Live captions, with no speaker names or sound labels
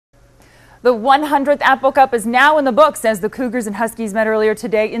The 100th Apple Cup is now in the books as the Cougars and Huskies met earlier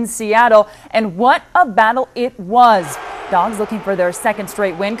today in Seattle. And what a battle it was. Dogs looking for their second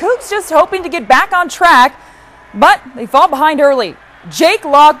straight win. Cougs just hoping to get back on track, but they fall behind early. Jake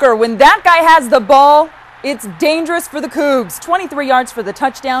Locker, when that guy has the ball, it's dangerous for the Cougs. 23 yards for the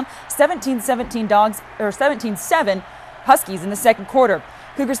touchdown, 17-7 Huskies in the second quarter.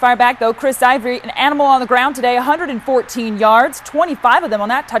 Cougars fire back, though. Chris Ivory, an animal on the ground today, 114 yards, 25 of them on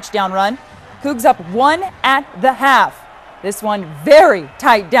that touchdown run. Cougs up 1 at the half. This one very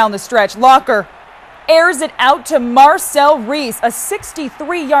tight down the stretch. Locker airs it out to Marcel Reese, a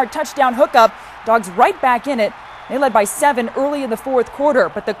 63-yard touchdown hookup. Dogs right back in it. They led by 7 early in the fourth quarter,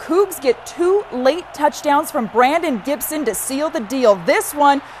 but the Cougs get 2 late touchdowns from Brandon Gibson to seal the deal. This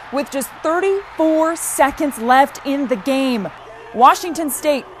one with just 34 seconds left in the game. Washington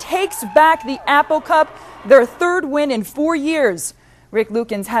State takes back the Apple Cup, their third win in 4 years. Rick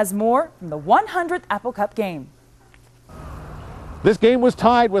Lukens has more from the 100th Apple Cup game. This game was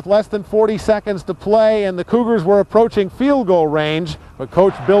tied with less than 40 seconds to play, and the Cougars were approaching field goal range, but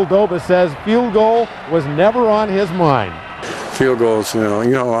Coach Bill Doba says field goal was never on his mind. Field goals, you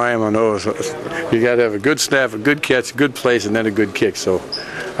know I am on those. You got to have a good snap, a good catch, a good place, and then a good kick. So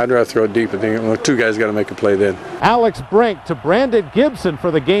I'd rather throw it deep. I think two guys got to make a play then. Alex Brink to Brandon Gibson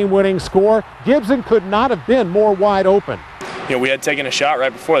for the game-winning score. Gibson could not have been more wide open. We had taken a shot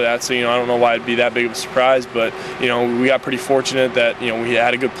right before that, so I don't know why it'd be that big of a surprise, but we got pretty fortunate that we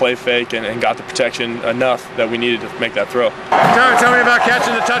had a good play fake and got the protection enough that we needed to make that throw. Tell me about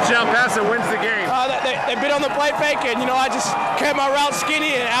catching the touchdown pass that wins the game. They bit on the play fake, and I just kept my route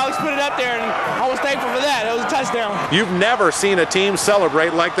skinny, and Alex put it up there, and I was thankful for that. It was a touchdown. You've never seen a team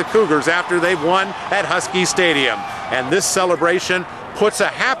celebrate like the Cougars after they've won at Husky Stadium, and this celebration puts a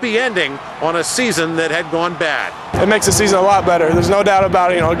happy ending on a season that had gone bad. It makes the season a lot better. There's no doubt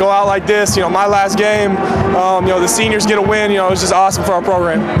about it. To go out like this, my last game, the seniors get a win. It was just awesome for our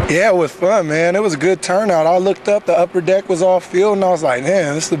program. Yeah, it was fun, man. It was a good turnout. I looked up, the upper deck was off field, and I was like,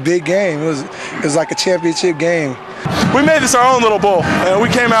 man, this is a big game. It was like a championship game. We made this our own little bowl, and we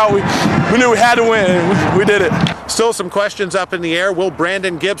came out. We knew we had to win, and we did it. Still some questions up in the air. Will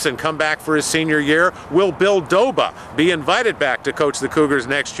Brandon Gibson come back for his senior year? Will Bill Doba be invited back to coach the Cougars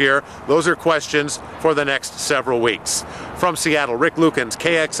next year? Those are questions for the next several weeks. From Seattle, Rick Lukens,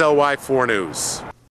 KXLY 4 News.